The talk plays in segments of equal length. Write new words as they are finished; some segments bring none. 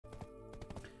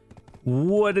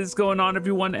What is going on,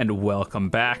 everyone, and welcome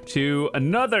back to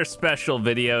another special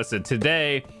video. So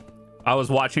today I was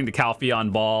watching the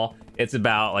Calpheon ball. It's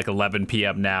about like 11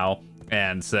 p.m. now,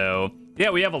 and so yeah,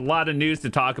 we have a lot of news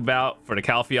to talk about for the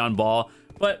Calpheon ball,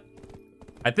 but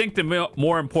I think the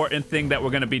more important thing that we're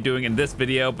going to be doing in this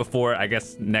video before, I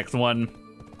guess, next one,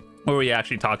 where we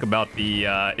actually talk about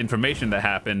the information that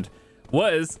happened,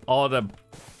 was all the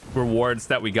rewards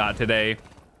that we got today.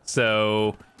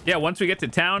 So yeah, once we get to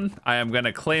town, I am going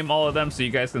to claim all of them so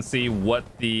you guys can see what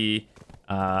the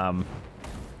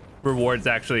rewards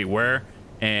actually were.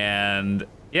 And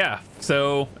yeah,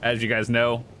 so as you guys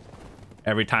know,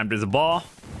 every time there's a ball,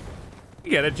 you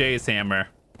get a Jay's Hammer.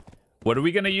 What are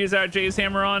we going to use our Jay's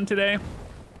Hammer on today?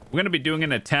 We're going to be doing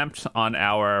an attempt on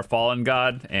our Fallen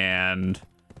God and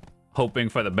hoping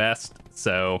for the best.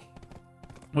 So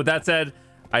with that said,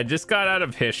 I just got out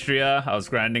of Histria. I was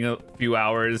grinding a few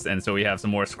hours, and so we have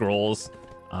some more scrolls.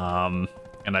 And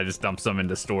I just dumped some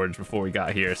into storage before we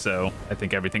got here, so I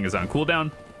think everything is on cooldown.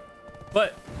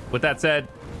 But with that said,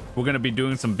 we're going to be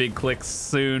doing some big clicks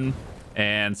soon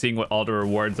and seeing what all the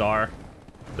rewards are.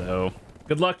 So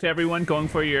good luck to everyone going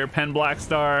for your Pen Black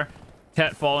Star,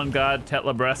 Tet Fallen God, Tet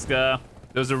Labresca.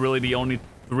 Those are really the only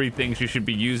three things you should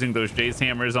be using those Jay's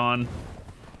Hammers on.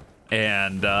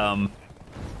 And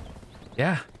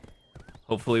yeah,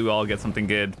 hopefully we all get something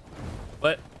good,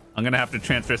 but I'm gonna have to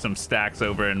transfer some stacks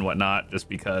over and whatnot, just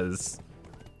because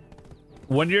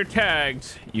when you're tagged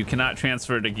you cannot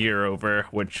transfer the gear over,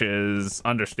 which is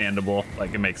understandable.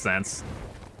 Like, it makes sense,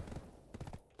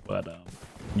 but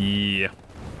yeah.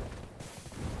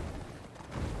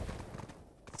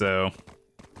 So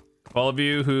all of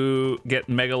you who get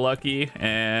mega lucky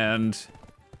and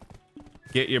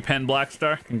get your Pen Black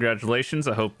Star, congratulations.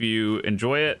 I hope you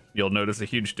enjoy it. You'll notice a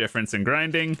huge difference in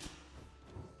grinding.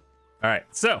 All right,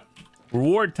 so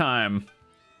reward time.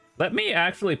 Let me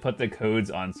actually put the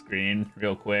codes on screen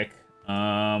real quick.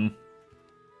 The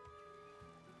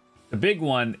big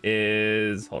one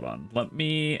is, hold on, let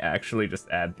me actually just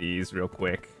add these real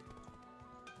quick.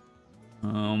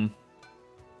 Hold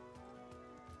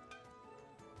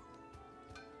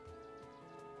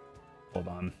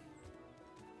on.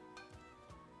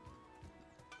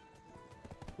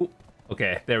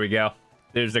 Okay, there we go.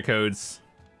 There's the codes.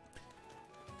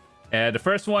 And the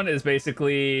first one is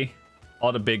basically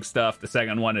all the big stuff. The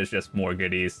second one is just more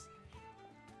goodies.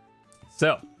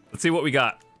 So let's see what we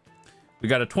got. We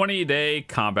got a 20-day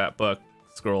combat book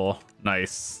scroll.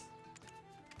 Nice.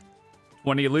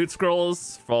 20 loot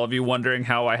scrolls. For all of you wondering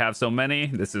how I have so many,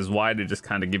 this is why, to just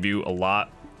kind of give you a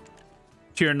lot.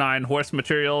 Tier 9 horse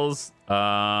materials.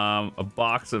 A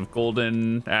box of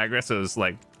golden aggro, so it's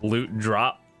like loot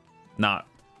drop, not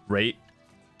rate.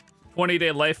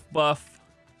 20-day life buff,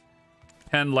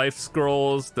 10 life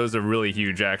scrolls. Those are really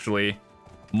huge, actually.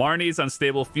 Marnie's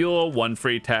unstable fuel, 1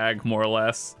 free tag, more or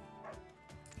less.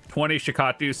 20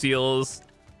 Shikatu seals.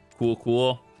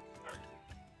 Cool.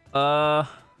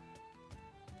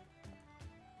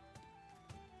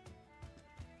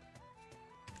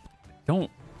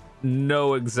 Don't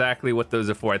know exactly what those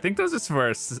are for. I think those are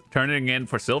for turning in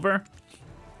for silver.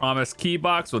 Promise key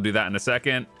box, we'll do that in a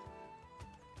second.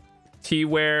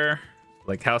 Teaware,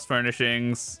 like house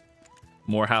furnishings,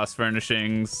 more house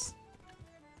furnishings.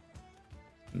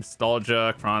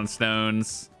 Nostalgia, cron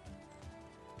stones,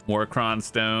 more cron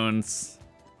stones.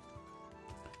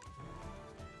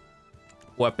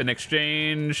 Weapon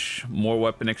exchange, more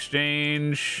weapon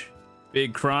exchange.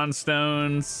 Big cron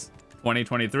stones,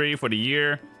 2023 for the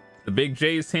year. The big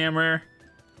Jay's Hammer,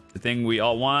 the thing we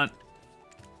all want,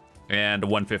 and a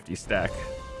 150 stack.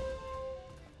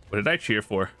 What did I cheer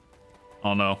for? I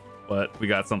don't know, but we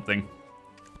got something.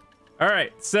 All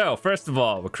right, so first of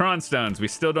all, with cron stones, we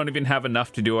still don't even have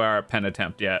enough to do our pen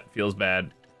attempt yet. Feels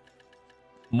bad.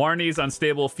 Marnie's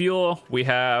unstable fuel, we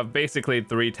have basically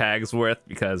 3 tags worth,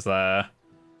 because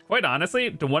quite honestly,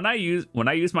 when I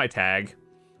use my tag,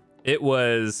 it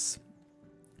was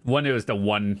the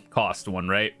 1 cost one,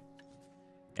 right?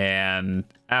 And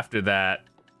after that,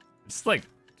 it's like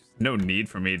no need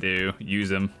for me to use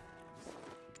them.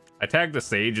 I tagged the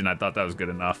sage and I thought that was good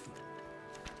enough.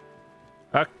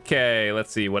 Okay,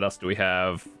 let's see, what else do we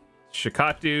have?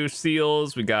 Shikatu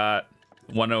seals, we got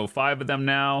 105 of them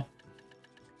now.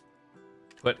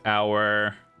 Put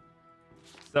our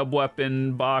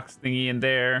sub-weapon box thingy in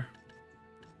there.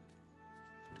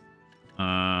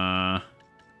 Where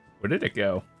did it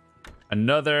go?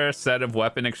 Another set of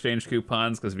weapon exchange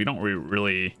coupons, because we don't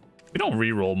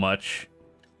re-roll much.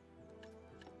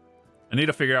 I need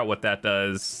to figure out what that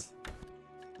does.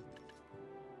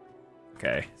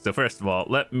 Okay, so first of all,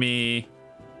 let me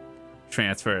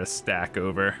transfer a stack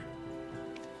over.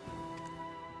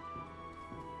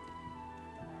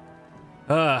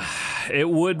 It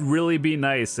would really be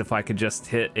nice if I could just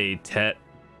hit a Tet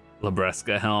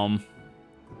Labresca helm.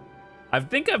 I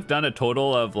think I've done a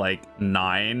total of like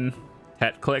 9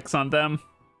 Tet clicks on them,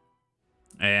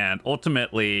 and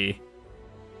ultimately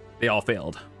they all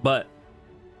failed, but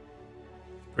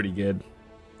pretty good.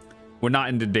 We're not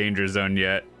into danger zone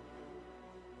yet.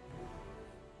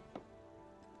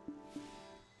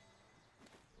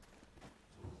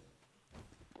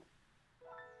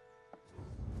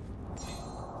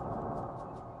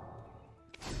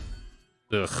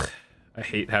 Ugh, I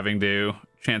hate having to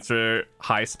transfer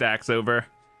high stacks over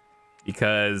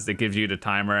because it gives you the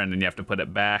timer and then you have to put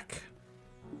it back.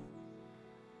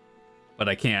 But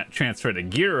I can't transfer the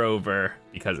gear over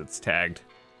because it's tagged.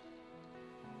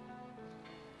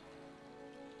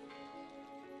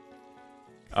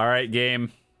 All right,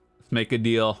 game, let's make a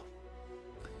deal.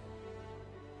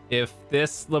 If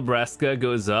this Labresca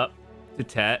goes up to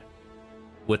Tet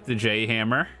with the J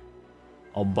hammer,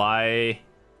 I'll buy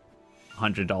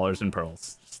 $100 in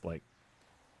pearls. Just like,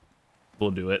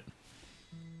 we'll do it.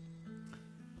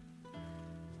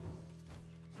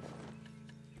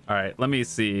 All right, let me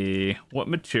see what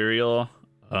material.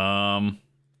 I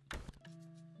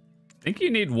think you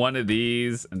need 1 of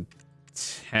these and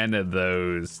 10 of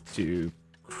those to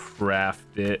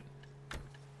craft it.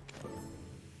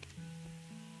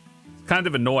 It's kind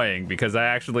of annoying because I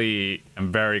actually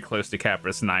am very close to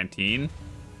Capris 19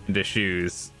 into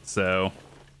shoes, so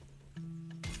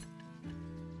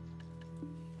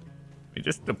let me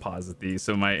just deposit these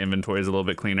so my inventory is a little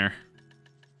bit cleaner.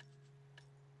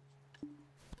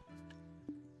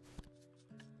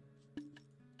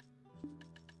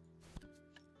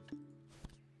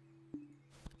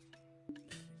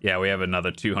 Yeah, we have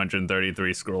another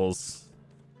 233 scrolls.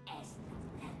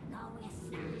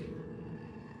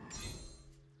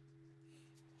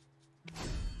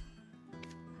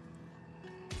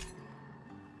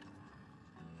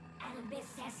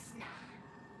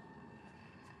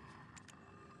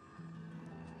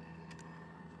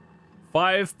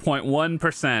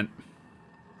 .1%.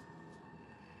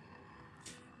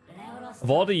 Of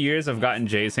all the years I've gotten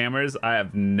Jay's hammers, I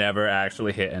have never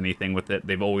actually hit anything with it.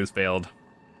 They've always failed.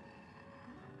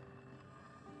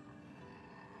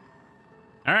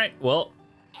 All right, well,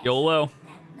 YOLO.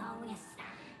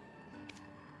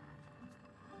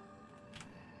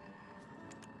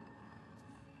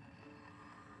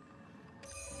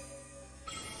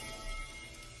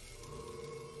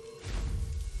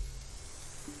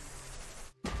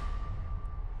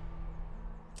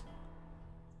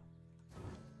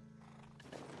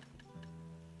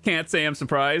 Can't say I'm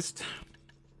surprised.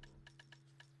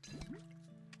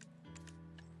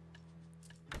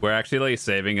 We're actually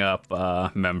saving up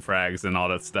mem frags and all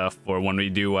that stuff for when we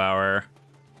do our,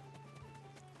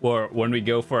 or when we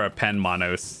go for a pen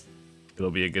monos.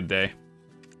 It'll be a good day.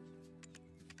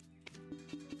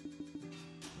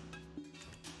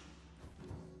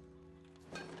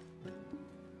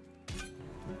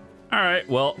 All right,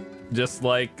 well, just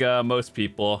like most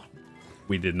people,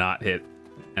 we did not hit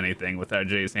anything with our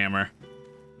Jay's hammer.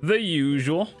 The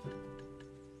usual.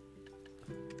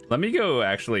 Let me go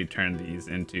actually turn these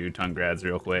into Tungrads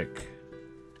real quick.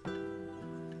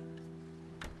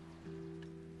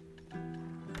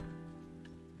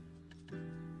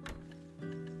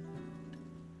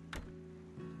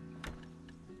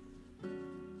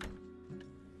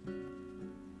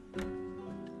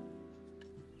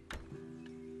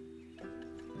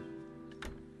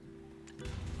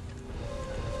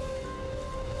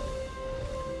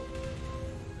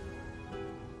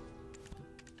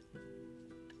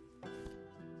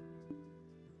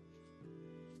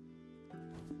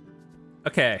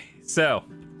 Okay, so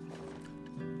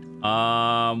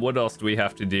what else do we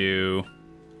have to do?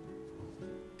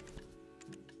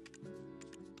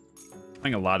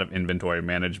 Doing a lot of inventory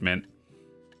management.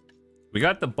 We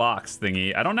got the box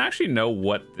thingy. I don't actually know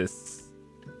what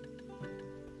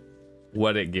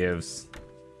it gives.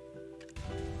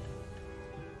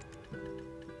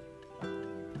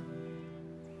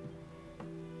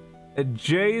 A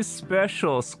J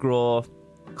special scroll,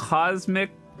 cosmic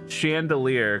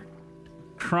chandelier,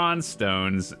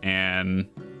 cronstones, and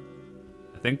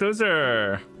I think those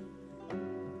are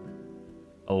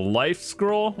a life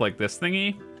scroll, like this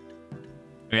thingy,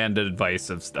 and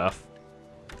advice of stuff.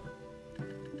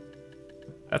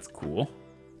 That's cool.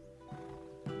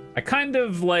 I kind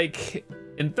of like,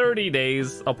 in 30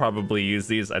 days, I'll probably use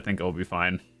these. I think I'll be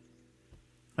fine.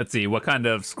 Let's see, what kind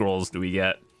of scrolls do we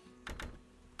get?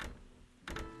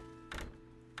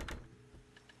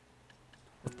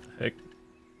 What the heck?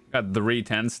 Got 3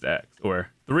 10 stacks, or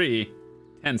 3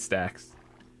 10 stacks.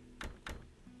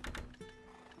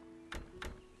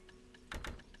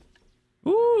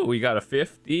 Ooh, we got a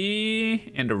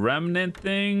 50 and a remnant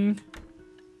thing.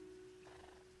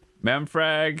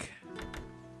 Memfrag.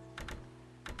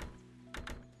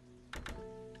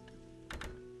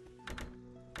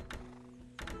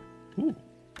 Ooh.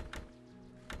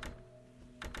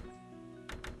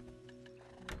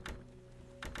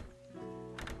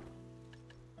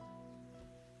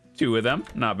 Two of them,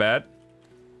 not bad.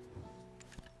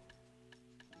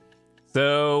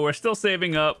 So we're still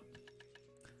saving up.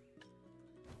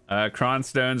 Cron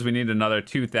stones, we need another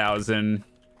 2,000.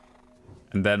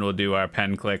 And then we'll do our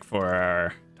pen click for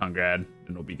our Tungrad, and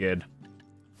it'll be good.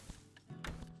 I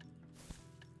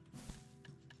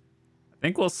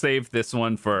think we'll save this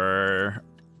one for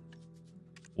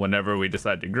whenever we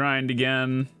decide to grind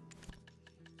again.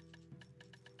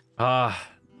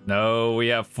 No, we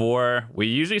have 4. We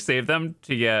usually save them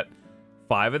to get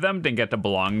 5 of them to get the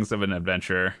belongings of an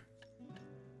adventurer.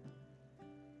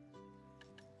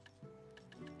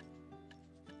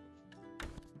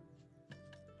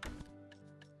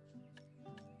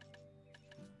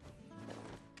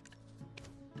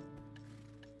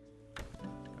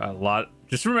 A lot.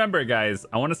 Just remember, guys,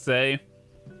 I want to say,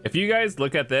 if you guys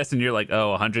look at this and you're like,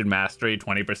 oh, 100 mastery,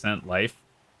 20% life,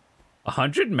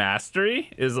 100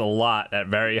 mastery is a lot at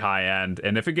very high end.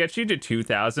 And if it gets you to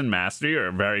 2,000 mastery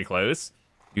or very close,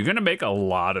 you're going to make a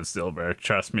lot of silver.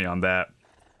 Trust me on that.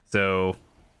 So,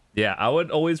 yeah, I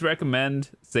would always recommend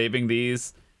saving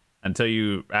these until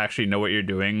you actually know what you're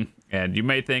doing. And you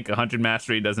may think 100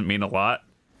 mastery doesn't mean a lot,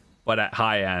 but at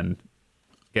high end,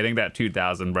 getting that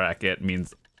 2,000 bracket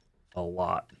means a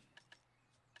lot.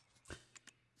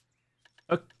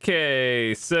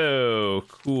 Okay, so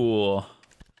cool.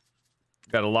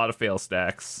 Got a lot of fail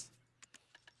stacks.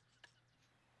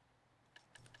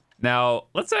 Now,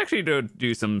 let's actually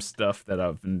do some stuff that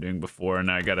I've been doing before, and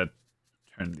I gotta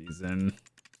turn these in.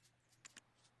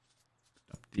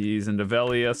 Dump these into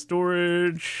Velia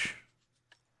storage.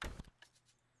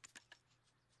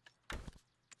 Let's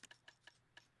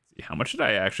see, how much did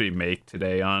I actually make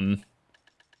today on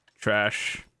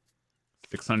trash?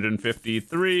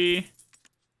 653.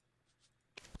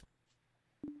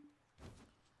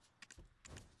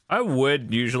 I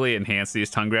would usually enhance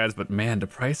these Tungrads, but man, the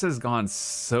price has gone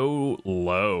so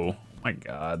low. Oh my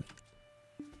god.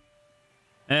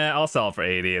 I'll sell it for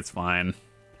 80, it's fine.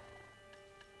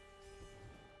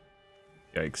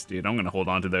 Yikes, dude, I'm gonna hold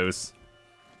on to those.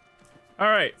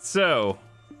 Alright, so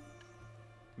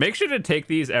make sure to take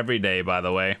these every day, by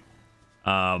the way.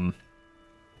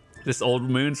 This old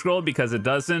moon scroll, because it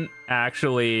doesn't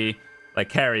actually like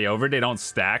carry over, they don't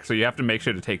stack, so you have to make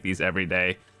sure to take these every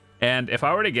day. And if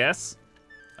I were to guess,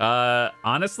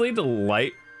 honestly, the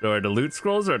light or the loot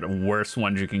scrolls are the worst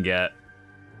ones you can get.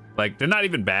 Like, they're not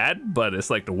even bad, but it's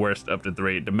like the worst of the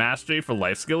 3. The mastery for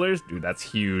life skillers, dude, that's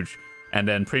huge. And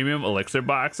then premium elixir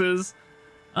boxes,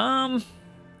 I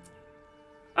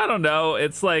don't know.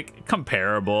 It's like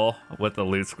comparable with the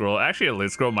loot scroll. Actually, a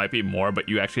loot scroll might be more, but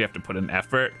you actually have to put in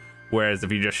effort. Whereas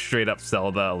if you just straight up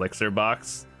sell the elixir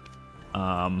box,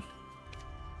 you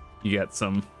get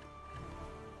some.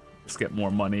 Just get more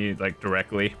money like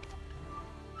directly.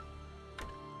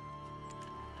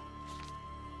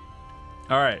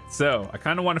 All right, so I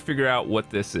kind of want to figure out what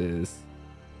this is.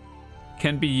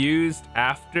 Can be used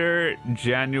after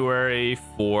January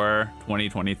 4,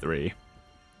 2023.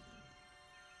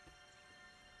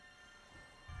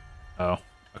 Oh,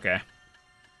 okay.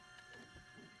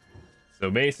 So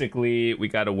basically, we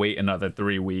got to wait another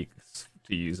 3 weeks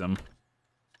to use them.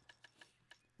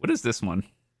 What is this one?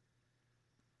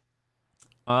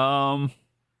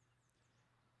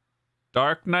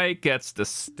 Dark Knight gets the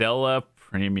Stella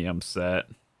Premium set.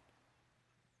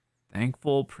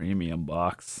 Thankful Premium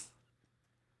box.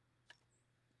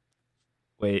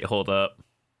 Wait, hold up.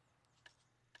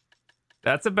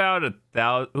 That's about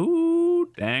 1,000.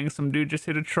 Ooh, dang, some dude just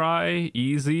hit a try.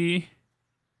 Easy.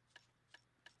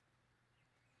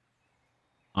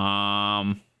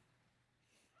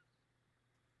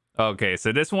 Okay,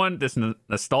 so this one, this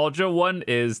nostalgia one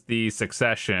is the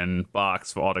succession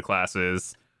box for all the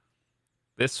classes.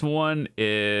 This one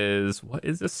is, what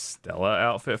is this Stella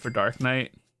outfit for Dark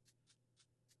Knight?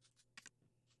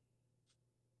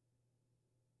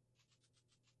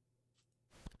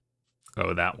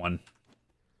 Oh, that one.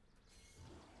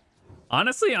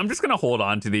 Honestly, I'm just gonna hold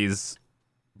on to these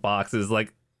boxes.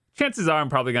 Like, chances are I'm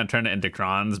probably gonna turn it into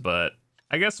crons, but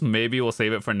I guess maybe we'll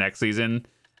save it for next season.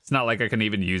 It's not like I can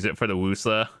even use it for the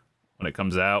Wusa when it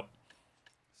comes out.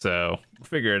 So, we'll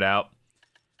figure it out.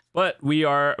 But we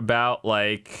are about,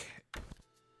 like,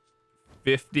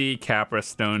 50 Capra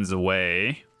stones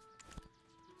away.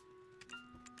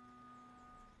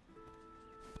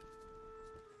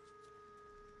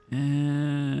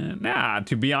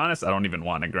 To be honest, I don't even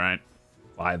want to grind.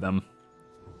 Buy them.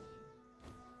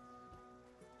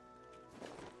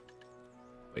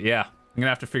 But yeah, I'm gonna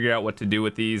have to figure out what to do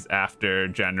with these after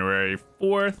January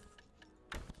 4th.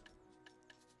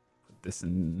 Put this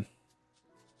in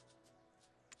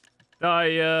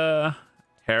Daya,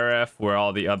 Teref, where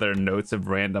all the other notes of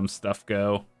random stuff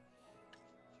go.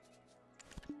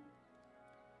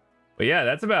 But yeah,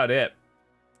 that's about it.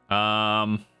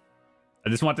 I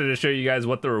just wanted to show you guys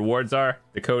what the rewards are.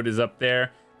 The code is up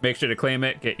there. Make sure to claim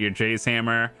it, get your Jay's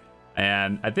Hammer.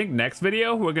 And I think next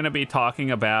video, we're going to be talking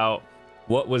about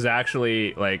what was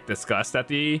actually like discussed at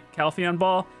the Calpheon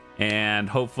ball, and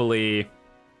hopefully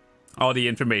all the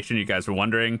information you guys were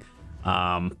wondering.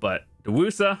 But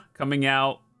Dewusa coming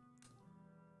out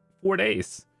 4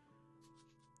 days.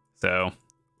 So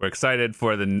we're excited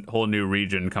for the whole new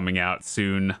region coming out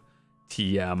soon.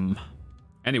 TM.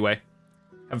 Anyway,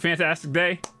 have a fantastic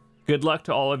day. Good luck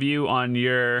to all of you on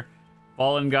your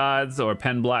Fallen Gods or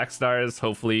Pen Black Stars.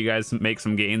 Hopefully you guys make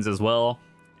some gains as well.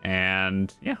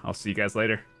 And yeah, I'll see you guys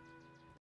later.